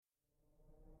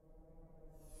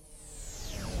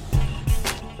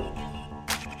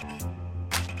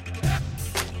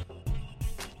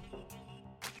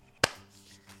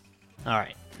All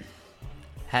right.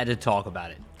 Had to talk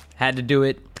about it. Had to do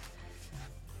it.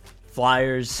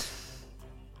 Flyers.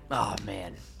 Oh,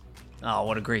 man. Oh,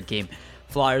 what a great game.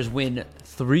 Flyers win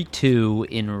 3-2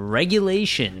 in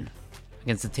regulation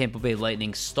against the Tampa Bay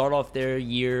Lightning. Start off their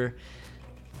year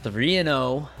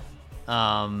 3-0.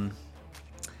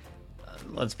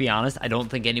 Let's be honest. I don't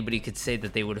think anybody could say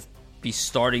that they would be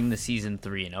starting the season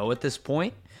 3-0 at this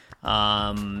point.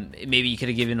 Maybe you could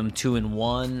have given them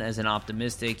 2-1 as an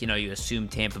optimistic. You assume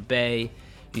Tampa Bay.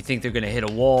 You think they're going to hit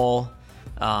a wall.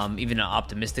 Even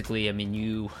optimistically, I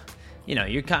mean,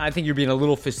 I think you're being a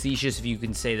little facetious if you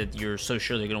can say that you're so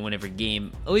sure they're going to win every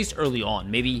game, at least early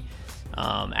on. Maybe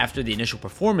after the initial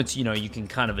performance, you can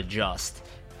kind of adjust.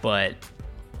 But,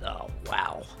 oh,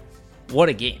 wow. What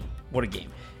a game. What a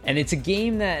game. And it's a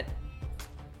game that,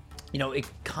 it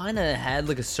kind of had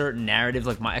like a certain narrative.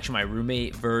 Like my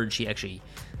roommate, Verge, he actually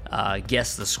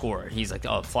guessed the score. He's like,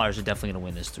 oh, Flyers are definitely going to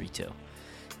win this 3-2.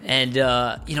 And,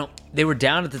 they were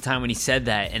down at the time when he said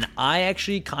that. And I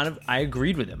actually I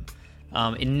agreed with him.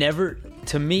 It never,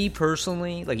 to me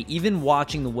personally, like even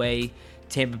watching the way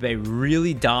Tampa Bay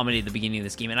really dominated the beginning of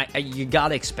this game, and you got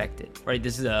to expect it, right?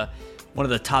 This is one of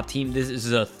the top teams. This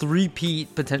is a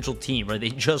three-peat potential team, right? They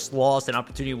just lost an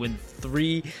opportunity to win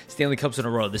 3 Stanley Cups in a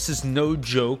row. This is no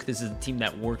joke. This is a team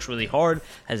that works really hard,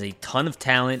 has a ton of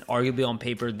talent, arguably on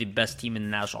paper the best team in the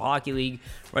National Hockey League,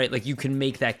 right? Like you can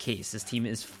make that case. This team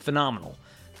is phenomenal,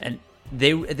 and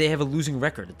they have a losing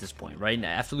record at this point, right?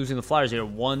 After losing the Flyers, they are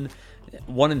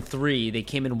 1-3. They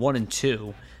came in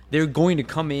 1-2. They're going to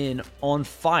come in on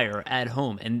fire at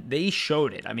home, and they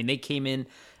showed it. I mean, they came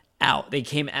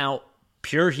out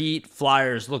pure heat.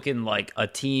 Flyers looking like a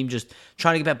team just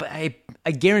trying to get back. But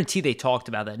I guarantee they talked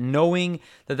about that, knowing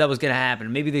that was going to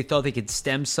happen. Maybe they thought they could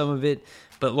stem some of it.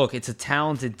 But look, it's a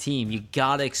talented team. You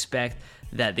got to expect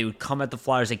that they would come at the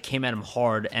Flyers. They came at them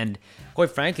hard. And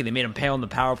quite frankly, they made them pay on the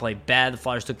power play bad. The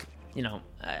Flyers took,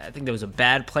 I think there was a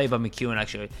bad play by McEwen,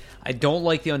 actually. I don't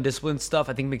like the undisciplined stuff.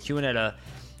 I think McEwen had a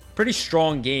pretty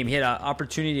strong game. He had an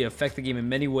opportunity to affect the game in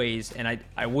many ways, and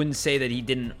I wouldn't say that he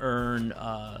didn't earn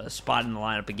a spot in the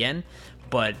lineup again,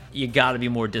 but you got to be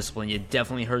more disciplined. You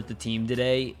definitely hurt the team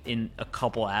today in a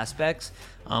couple aspects.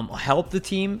 Helped the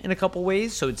team in a couple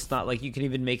ways, so it's not like you can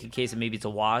even make a case that maybe it's a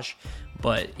wash,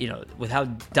 but with how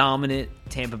dominant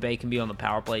Tampa Bay can be on the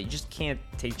power play, you just can't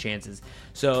take chances.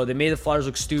 So they made the Flyers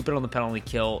look stupid on the penalty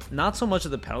kill. Not so much that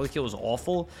the penalty kill was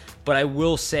awful, but I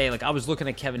will say, like, I was looking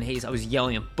at Kevin Hayes, I was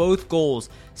yelling at both goals,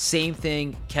 same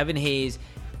thing. Kevin Hayes,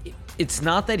 it's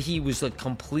not that he was like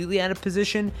completely out of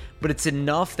position, but it's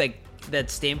enough that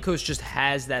Stamkos just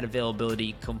has that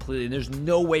availability completely. There's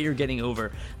no way you're getting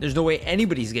over. There's no way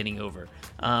anybody's getting over.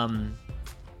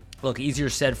 Look, easier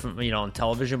said from on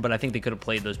television, but I think they could have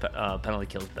played those penalty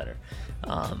kills better.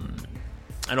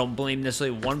 I don't blame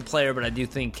necessarily one player, but I do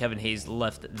think Kevin Hayes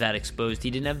left that exposed.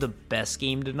 He didn't have the best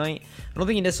game tonight. I don't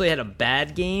think he necessarily had a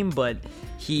bad game, but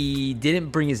he didn't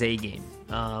bring his A game.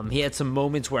 He had some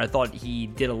moments where I thought he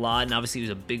did a lot, and obviously he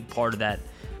was a big part of that.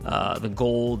 The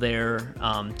goal there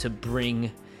to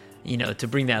bring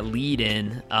that lead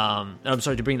in.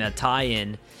 To bring that tie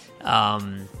in.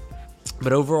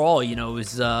 But overall, it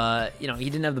was he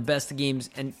didn't have the best of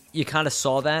games, and you kind of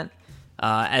saw that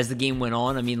as the game went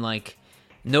on. I mean, like,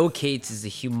 Noah Cates is a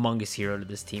humongous hero to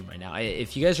this team right now.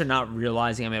 If you guys are not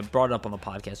realizing, I mean, I brought it up on the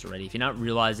podcast already. If you're not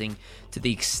realizing to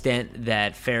the extent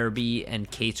that Farabee and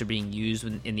Cates are being used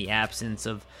in the absence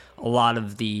of a lot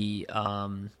of the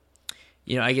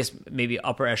I guess maybe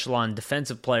upper echelon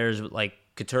defensive players like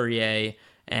Couturier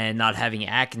and not having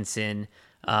Atkinson.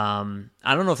 I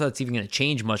don't know if that's even going to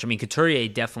change much. I mean, Couturier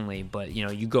definitely, but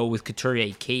you go with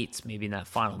Couturier, Cates maybe in that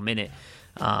final minute.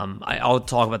 I'll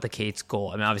talk about the Cates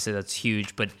goal. I mean, obviously that's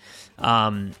huge, but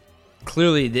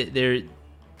clearly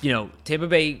Tampa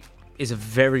Bay is a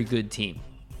very good team.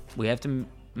 We have to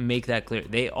make that clear.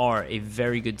 They are a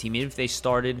very good team. Even if they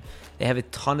started, they have a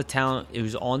ton of talent. It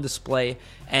was on display.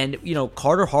 And,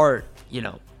 Carter Hart,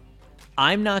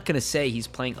 I'm not going to say he's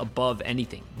playing above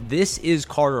anything. This is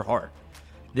Carter Hart.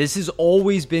 This has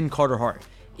always been Carter Hart.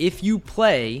 If you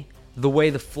play the way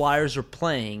the Flyers are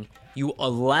playing, you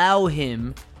allow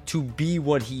him to be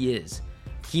what he is.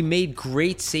 He made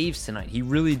great saves tonight. He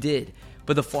really did.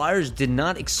 But the Flyers did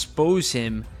not expose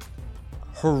him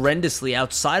horrendously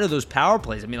outside of those power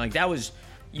plays. I mean, like, that was,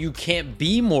 you can't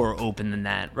be more open than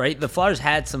that, right? The Flyers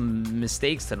had some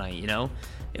mistakes tonight,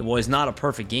 It was not a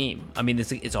perfect game. I mean,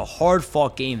 it's a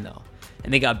hard-fought game, though.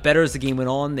 And they got better as the game went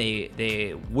on.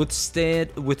 They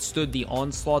withstood the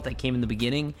onslaught that came in the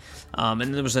beginning.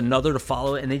 And there was another to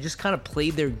follow it. And they just kind of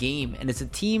played their game. And it's a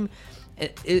team,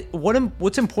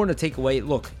 What's important to take away,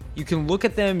 look, you can look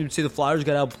at them and say the Flyers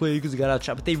got outplayed because they got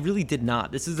outshot, but they really did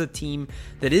not. This is a team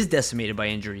that is decimated by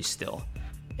injuries still.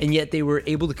 And yet they were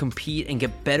able to compete and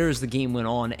get better as the game went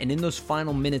on. And in those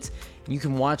final minutes, you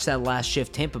can watch that last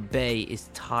shift, Tampa Bay is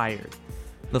tired.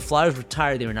 The Flyers were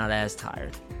tired, they were not as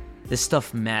tired. This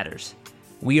stuff matters.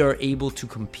 We are able to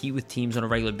compete with teams on a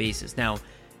regular basis. Now,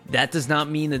 that does not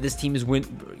mean that this team is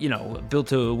built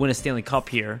to win a Stanley Cup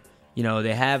here.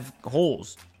 They have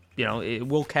holes. It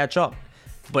will catch up.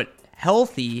 But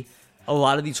healthy, a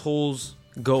lot of these holes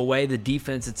go away. The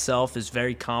defense itself is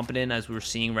very competent, as we're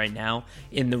seeing right now.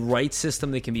 In the right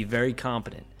system, they can be very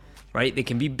competent, right? They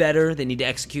can be better. They need to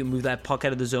execute, move that puck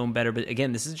out of the zone better. But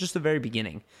again, this is just the very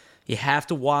beginning. You have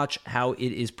to watch how it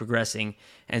is progressing.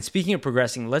 And speaking of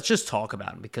progressing, let's just talk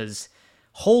about him, because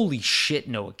holy shit,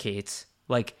 Noah Cates.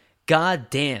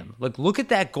 Goddamn. Look at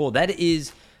that goal. That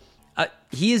is...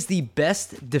 he is the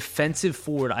best defensive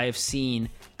forward I have seen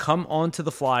come onto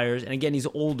the Flyers. And again, he's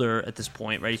older at this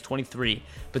point, right? He's 23.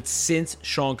 But since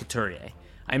Sean Couturier.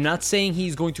 I'm not saying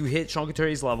he's going to hit Sean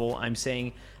Couturier's level. I'm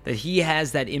saying that he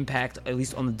has that impact, at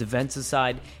least on the defensive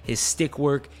side. His stick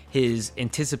work, his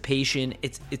anticipation.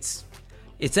 It's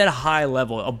at a high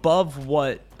level, above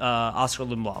what Oscar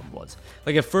Lindblom was.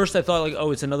 At first I thought,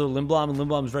 it's another Lindblom, and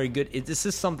Lindblom's very good. This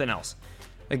is something else.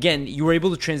 Again, you were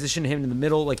able to transition him in the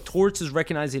middle. Torts is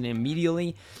recognizing him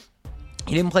immediately.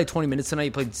 He didn't play 20 minutes tonight. He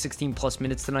played 16-plus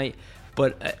minutes tonight.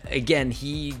 But, again,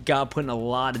 he got put in a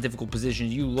lot of difficult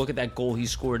positions. You look at that goal he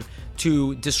scored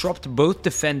to disrupt both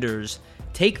defenders,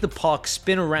 take the puck,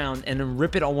 spin around, and then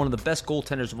rip it on one of the best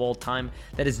goaltenders of all time.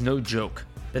 That is no joke.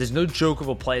 That is no joke of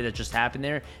a play that just happened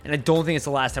there. And I don't think it's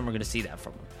the last time we're going to see that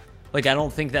from him. I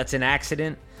don't think that's an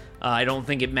accident. I don't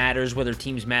think it matters whether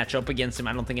teams match up against him.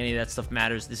 I don't think any of that stuff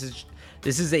matters. This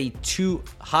is a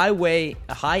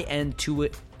high-end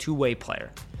two-way player.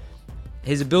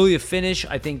 His ability to finish,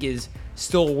 I think, is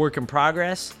still a work in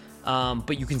progress.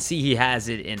 But you can see he has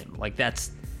it in him.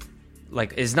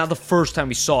 It's not the first time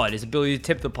we saw it. His ability to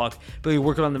tip the puck, ability to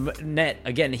work it on the net.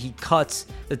 Again, he cuts.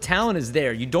 The talent is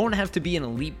there. You don't have to be an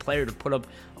elite player to put up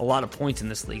a lot of points in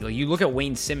this league. You look at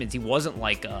Wayne Simmons. He wasn't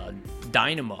like a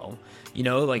dynamo.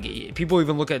 People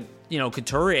even look at,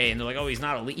 Couturier and they're like, oh, he's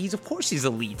not elite. Of course he's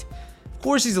elite. Of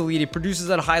course he's elite. He produces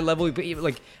at a high level.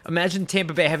 Imagine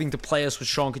Tampa Bay having to play us with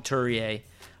Sean Couturier.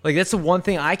 That's the one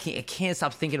thing I can't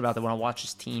stop thinking about that when I watch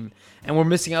this team. And we're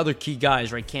missing other key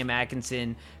guys, right? Cam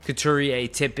Atkinson, Couturier,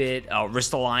 Tippett,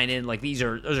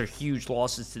 Ristolainen. Those are huge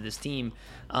losses to this team.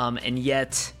 And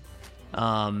yet,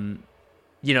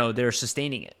 they're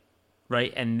sustaining it,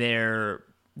 right? And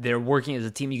they're working as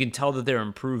a team. You can tell that they're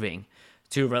improving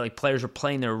too, right? Players are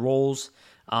playing their roles.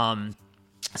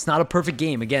 It's not a perfect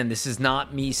game. Again, this is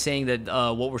not me saying that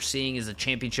what we're seeing is a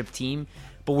championship team.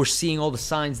 But we're seeing all the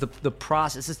signs, the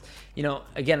process.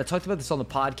 Again, I talked about this on the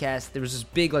podcast. There was this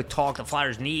big talk the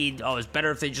Flyers need. Oh, it's better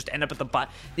if they just end up at the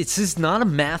bottom. It's just not a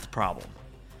math problem.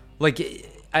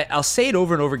 I'll say it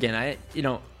over and over again.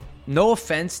 No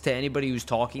offense to anybody who's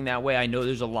talking that way. I know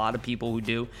there's a lot of people who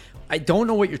do. I don't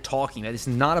know what you're talking about. It's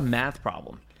not a math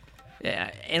problem.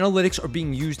 Analytics are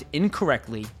being used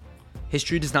incorrectly.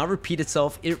 History does not repeat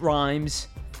itself. It rhymes.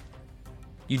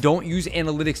 You don't use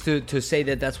analytics to say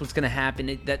that that's what's going to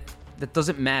happen. That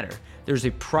doesn't matter. There's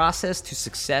a process to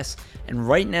success, and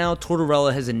right now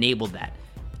Tortorella has enabled that.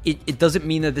 It doesn't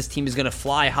mean that this team is going to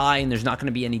fly high and there's not going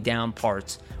to be any down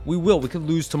parts. We could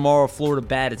lose tomorrow. Florida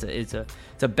bad. It's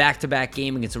a back-to-back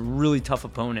game against a really tough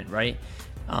opponent, right?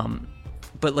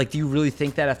 But do you really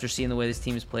think that after seeing the way this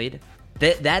team has played?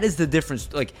 That is the difference.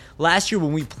 Last year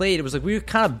when we played, it was we were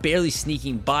kind of barely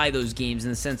sneaking by those games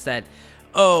in the sense that,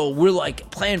 oh, we're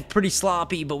playing pretty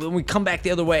sloppy, but when we come back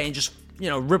the other way and just,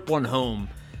 rip one home.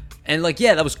 And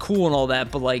that was cool and all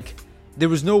that, but there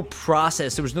was no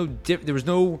process. There was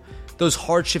no those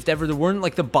hard shift ever. There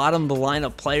weren't the bottom of the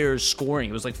lineup players scoring.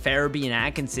 It was Farabee and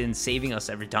Atkinson saving us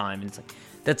every time. And it's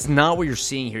that's not what you're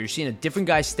seeing here. You're seeing a different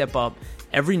guy step up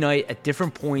every night at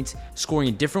different points, scoring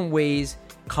in different ways,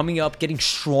 coming up, getting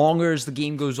stronger as the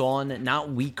game goes on, not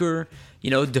weaker,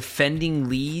 defending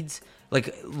leads.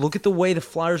 Look at the way the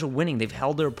Flyers are winning. They've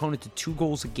held their opponent to 2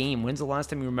 goals a game. When's the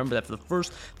last time you remember that? For the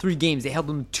first 3 games, they held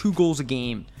them to 2 goals a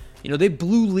game. They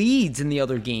blew leads in the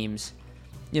other games,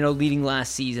 leading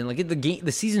last season.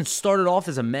 The season started off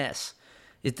as a mess.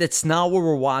 That's not what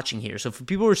we're watching here. So for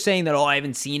people who are saying that, I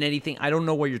haven't seen anything, I don't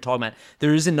know what you're talking about.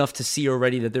 There is enough to see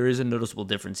already that there is a noticeable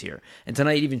difference here. And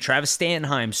tonight, even Travis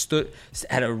Stanheim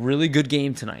had a really good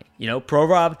game tonight.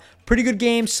 Provorov pretty good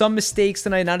game. Some mistakes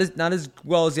tonight, not as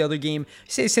well as the other game.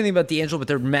 You say the same thing about D'Angelo, but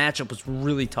their matchup was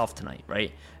really tough tonight,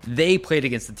 right? They played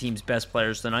against the team's best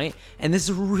players tonight, and this is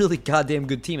a really goddamn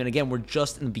good team. And again, we're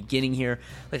just in the beginning here.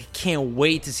 Like, I can't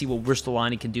wait to see what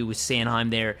Ristolainen can do with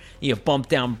Sanheim there. You bump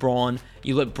down Braun.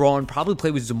 You let Braun probably play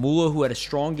with Zamula, who had a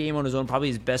strong game on his own, probably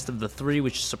his best of the three,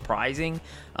 which is surprising,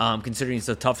 considering he's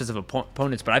the toughest of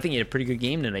opponents. But I think he had a pretty good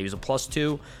game tonight. He was a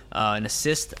 +2, an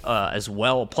assist as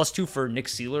well. A +2 for Nick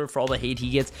Seeler for all the hate he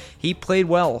gets. He played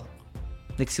well.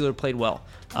 Nick Seeler played well.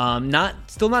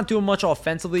 Still not doing much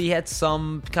offensively. He had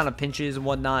some kind of pinches and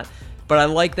whatnot, but I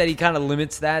like that he kind of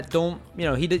limits that.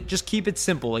 Just keep it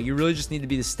simple. Like, you really just need to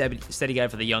be the steady guy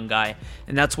for the young guy,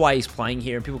 and that's why he's playing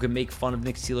here. People can make fun of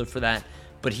Nick Seeler for that,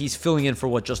 but he's filling in for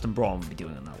what Justin Braun would be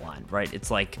doing on that line, right?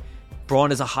 It's like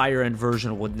Braun is a higher end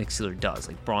version of what Nick Seeler does.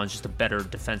 Like, Braun's just a better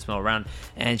defenseman all around.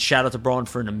 And shout out to Braun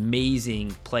for an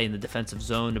amazing play in the defensive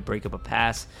zone to break up a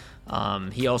pass.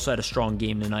 He also had a strong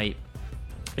game tonight.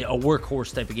 A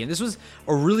workhorse type of game. This was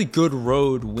a really good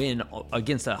road win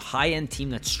against a high-end team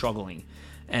that's struggling,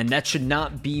 and that should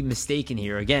not be mistaken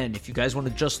here. Again, if you guys want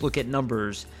to just look at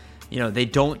numbers, they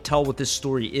don't tell what this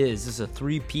story is. This is a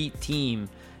three-peat team.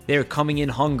 They're coming in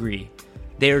hungry.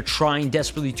 They're trying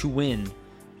desperately to win.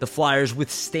 The Flyers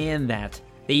withstand that.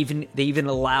 They even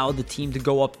allowed the team to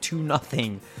go up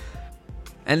 2-0,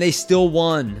 and they still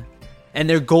won. And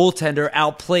their goaltender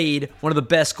outplayed one of the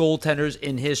best goaltenders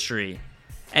in history.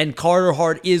 And Carter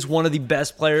Hart is one of the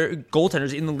best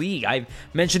goaltenders in the league. I've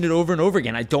mentioned it over and over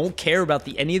again. I don't care about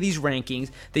any of these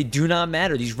rankings. They do not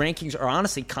matter. These rankings are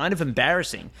honestly kind of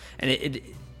embarrassing. And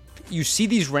you see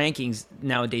these rankings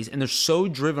nowadays, and they're so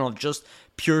driven off just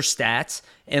pure stats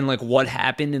and like what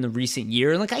happened in the recent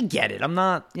year. And like, I get it. I'm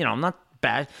not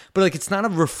bad, but like, it's not a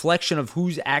reflection of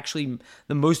who's actually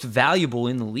the most valuable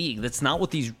in the league. That's not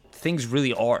what these things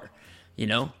really are,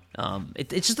 It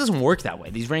just doesn't work that way.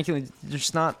 These rankings, they're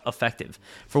just not effective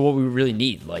for what we really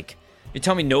need. Like, you're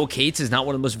telling me Noah Cates is not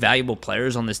one of the most valuable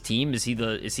players on this team? Is he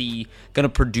going to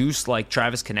produce like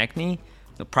Travis Konechny?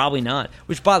 No, probably not.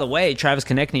 Which, by the way, Travis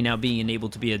Konechny now being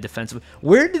enabled to be a defensive.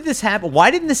 Where did this happen? Why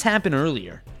didn't this happen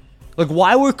earlier? Like,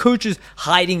 why were coaches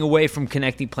hiding away from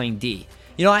Konechny playing D?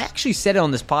 I actually said it on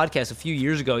this podcast a few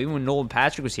years ago, even when Nolan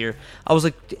Patrick was here. I was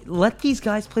like, let these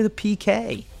guys play the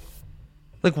PK.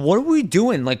 Like, what are we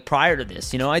doing, like, prior to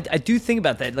this? I do think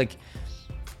about that. Like,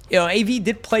 AV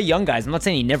did play young guys. I'm not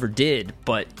saying he never did,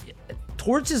 but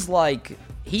Torts is like,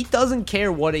 he doesn't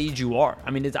care what age you are.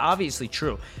 I mean, it's obviously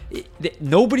true.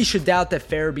 Nobody should doubt that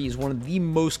Farabee is one of the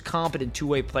most competent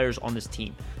two-way players on this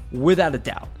team, without a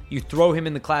doubt. You throw him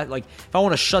in the class. Like, if I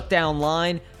want to shut down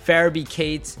line, Farabee,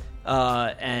 Cates,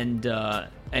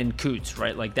 and Coots,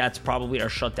 right? Like, that's probably our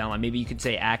shutdown line. Maybe you could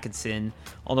say Atkinson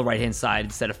on the right-hand side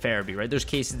instead of Farabee, right? There's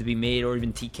cases to be made, or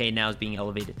even TK now is being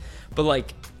elevated. But,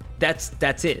 like, that's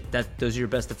it. Those are your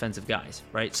best defensive guys,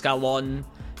 right? Scott Lawton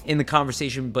in the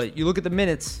conversation, but you look at the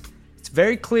minutes, it's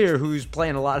very clear who's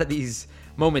playing a lot of these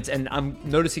moments, and I'm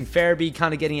noticing Farabee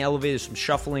kind of getting elevated, some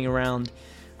shuffling around.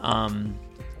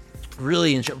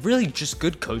 Really just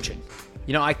good coaching.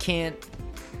 I can't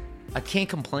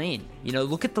complain.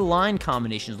 Look at the line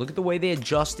combinations. Look at the way they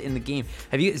adjust in the game.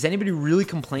 Has anybody really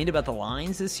complained about the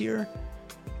lines this year?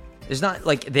 It's not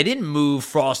like they didn't move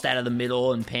Frost out of the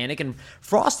middle and panic. And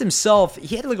Frost himself,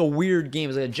 he had like a weird game. It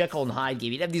was like a Jekyll and Hyde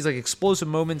game. He'd have these like explosive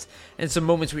moments and some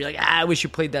moments where you're like, I wish you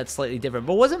played that slightly different.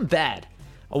 But it wasn't bad.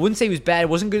 I wouldn't say he was bad. It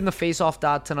wasn't good in the face-off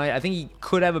dot tonight. I think he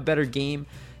could have a better game.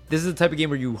 This is the type of game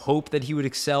where you hope that he would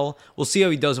excel. We'll see how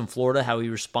he does in Florida, how he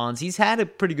responds. He's had a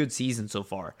pretty good season so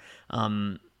far.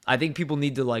 I think people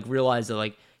need to like realize that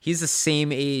like he's the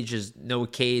same age as Noah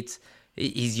Cates.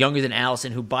 He's younger than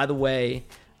Allison, who, by the way,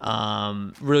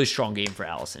 really strong game for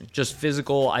Allison. Just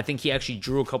physical. I think he actually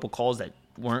drew a couple calls that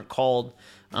weren't called,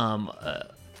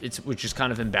 which is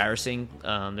kind of embarrassing.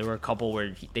 There were a couple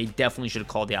where they definitely should have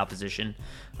called the opposition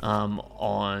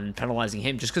on penalizing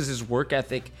him just because his work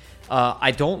ethic.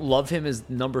 I don't love him as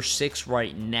number 6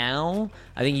 right now.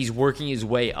 I think he's working his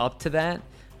way up to that,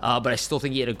 but I still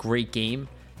think he had a great game.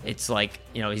 It's like,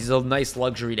 he's a nice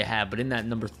luxury to have, but in that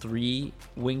number 3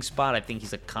 wing spot, I think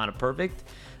he's like kind of perfect.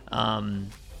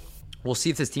 We'll see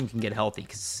if this team can get healthy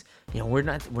because we're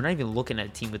not even looking at a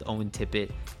team with Owen Tippett,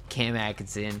 Cam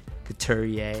Atkinson,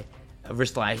 Couturier,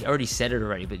 Ristolainen. I already said it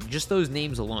already, but just those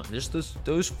names alone, just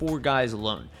those 4 guys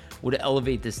alone would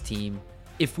elevate this team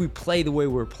if we play the way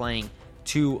we're playing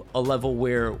to a level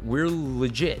where we're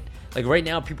legit. Like right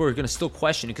now, people are going to still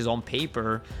question it because on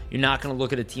paper, you're not going to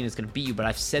look at a team that's going to beat you. But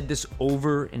I've said this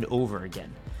over and over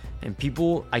again. And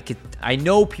people, I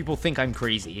know people think I'm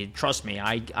crazy. Trust me,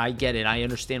 I get it. I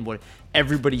understand what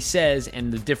everybody says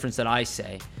and the difference that I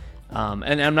say.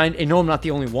 And I know I'm not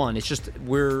the only one. It's just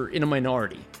we're in a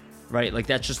minority, right? Like,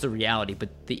 that's just the reality.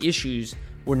 But the issues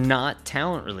were not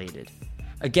talent related.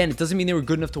 Again, it doesn't mean they were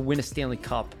good enough to win a Stanley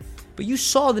Cup. But you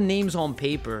saw the names on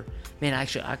paper. Man,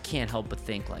 actually, I can't help but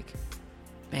think, like,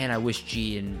 man, I wish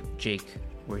G and Jake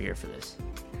were here for this.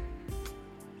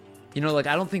 You know, like,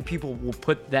 I don't think people will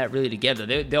put that really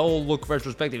together. They'll look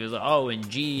retrospective as like, oh, and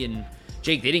G and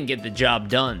Jake, they didn't get the job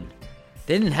done.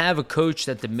 They didn't have a coach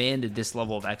that demanded this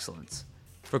level of excellence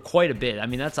for quite a bit. I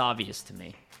mean, that's obvious to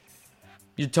me.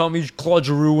 You tell me Claude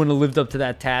Giroux wouldn't have lived up to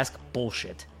that task?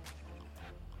 Bullshit.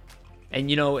 And,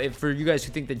 you know, for you guys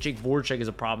who think that Jake Voracek is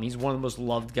a problem, he's one of the most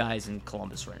loved guys in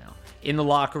Columbus right now. In the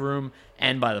locker room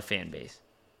and by the fan base.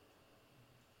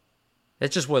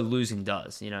 That's just what losing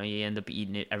does. You know, you end up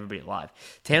eating everybody alive.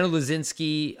 Tanner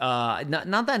Laczynski,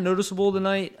 not that noticeable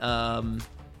tonight. Not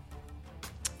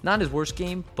his worst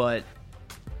game, but,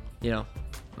 you know,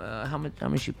 how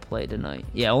much you play tonight?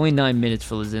 Yeah, only 9 minutes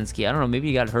for Laczynski. I don't know, maybe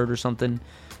he got hurt or something.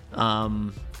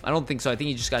 I don't think so. I think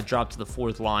he just got dropped to the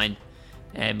fourth line.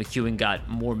 And McEwen got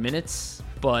more minutes,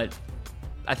 but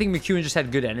I think McEwen just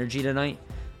had good energy tonight.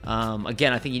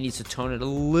 Again, I think he needs to tone it a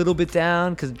little bit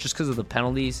down because of the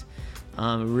penalties.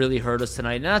 It really hurt us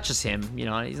tonight. Not just him, you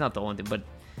know, he's not the only thing, but,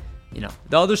 you know,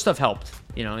 the other stuff helped.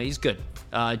 You know, he's good.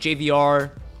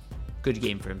 JVR, good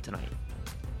game for him tonight.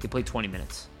 He played 20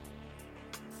 minutes.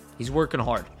 He's working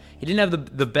hard. He didn't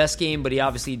have the best game, but he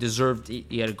obviously deserved.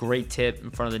 He had a great tip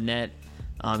in front of the net.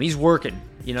 He's working.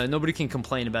 You know, nobody can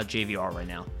complain about JVR right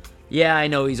now. Yeah, I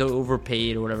know he's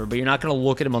overpaid or whatever, but you're not going to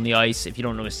look at him on the ice if you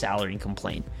don't know his salary and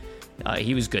complain.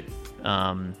 He was good.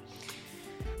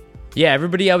 Yeah,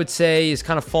 everybody I would say is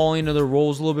kind of falling into their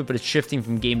roles a little bit, but it's shifting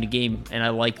from game to game, and I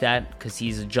like that because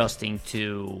he's adjusting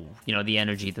to, you know, the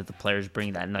energy that the players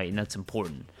bring that night, and that's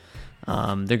important.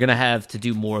 They're going to have to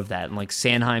do more of that. And like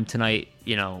Sanheim tonight,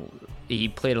 you know, he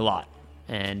played a lot,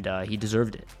 and he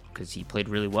deserved it because he played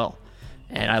really well.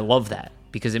 And I love that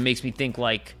because it makes me think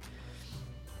like,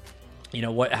 you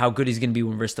know, how good he's going to be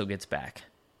when Risto gets back,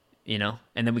 you know?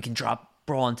 And then we can drop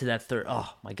Brawl into that third.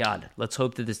 Oh, my God. Let's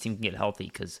hope that this team can get healthy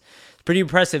because it's pretty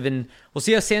impressive. And we'll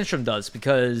see how Sandstrom does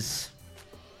because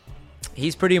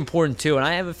he's pretty important too. And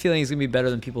I have a feeling he's going to be better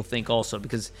than people think also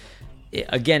because,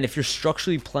 again, if you're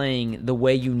structurally playing the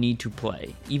way you need to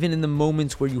play, even in the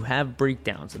moments where you have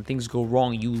breakdowns and things go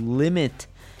wrong, you limit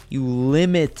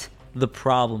the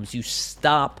problems. You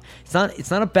stop.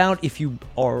 It's not about if you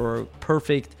are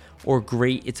perfect or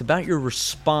great. It's about your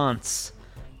response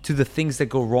to the things that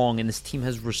go wrong. And this team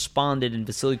has responded, and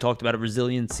Vasily talked about it,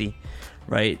 resiliency,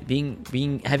 right?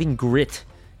 Having grit.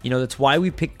 You know, that's why we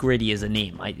picked Gritty as a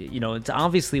name. It's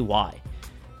obviously why.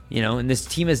 You know, and this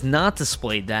team has not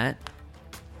displayed that.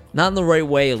 Not in the right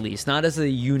way, at least. Not as a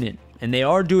unit. And they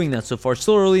are doing that so far.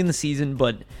 Still early in the season,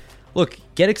 but look,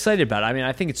 get excited about it. I mean,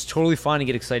 I think it's totally fine to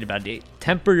get excited about it.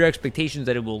 Temper your expectations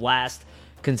that it will last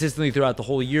consistently throughout the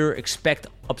whole year. Expect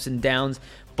ups and downs.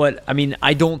 But, I mean,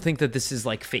 I don't think that this is,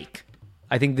 like, fake.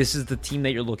 I think this is the team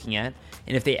that you're looking at.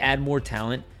 And if they add more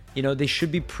talent, you know, they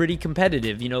should be pretty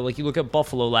competitive. You know, like you look at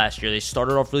Buffalo last year. They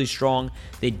started off really strong.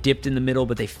 They dipped in the middle,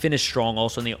 but they finished strong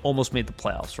also, and they almost made the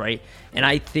playoffs, right? And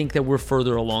I think that we're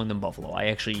further along than Buffalo.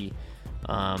 I think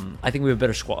we have a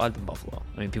better squad than Buffalo.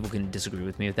 I mean, people can disagree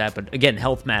with me with that, but again,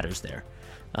 health matters there.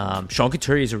 Sean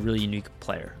Couturier is a really unique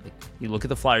player. Like, you look at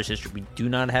the Flyers' history, we do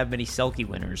not have many Selke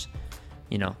winners.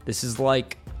 You know, this is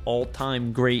like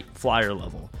all-time great Flyer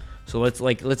level. So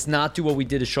let's not do what we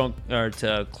did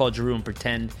to Claude Giroux and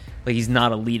pretend like he's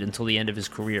not elite until the end of his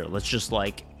career. Let's just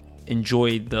like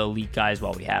enjoy the elite guys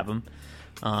while we have them.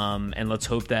 And let's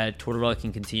hope that Tortorella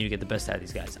can continue to get the best out of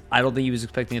these guys. I don't think he was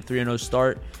expecting a 3-0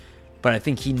 start, but I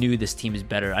think he knew this team is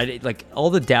better. Like all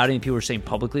the doubting people were saying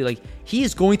publicly, like he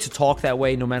is going to talk that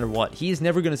way no matter what. He is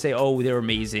never going to say, "Oh, they're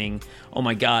amazing. Oh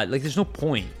my God." Like there's no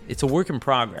point. It's a work in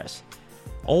progress.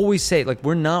 Always say, like,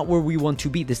 we're not where we want to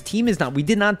be. This team is not. We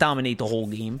did not dominate the whole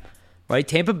game, right?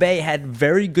 Tampa Bay had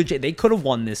very good. They could have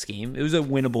won this game. It was a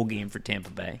winnable game for Tampa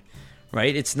Bay,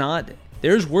 right? It's not.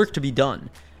 There's work to be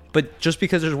done. But just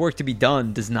because there's work to be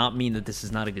done does not mean that this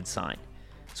is not a good sign.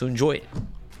 So enjoy it.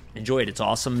 Enjoy it. It's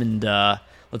awesome. And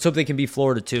let's hope they can beat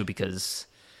Florida too because,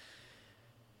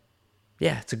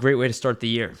 yeah, it's a great way to start the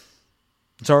year.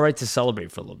 It's all right to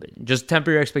celebrate for a little bit. Just temper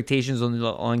your expectations on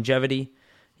the longevity.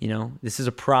 You know, this is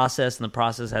a process, and the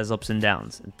process has ups and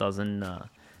downs. It doesn't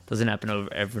happen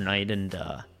overnight. And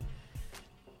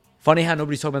funny how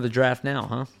nobody's talking about the draft now,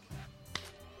 huh?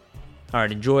 All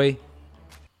right, enjoy.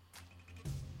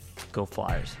 Go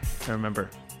Flyers. And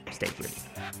remember, stay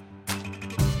gritty.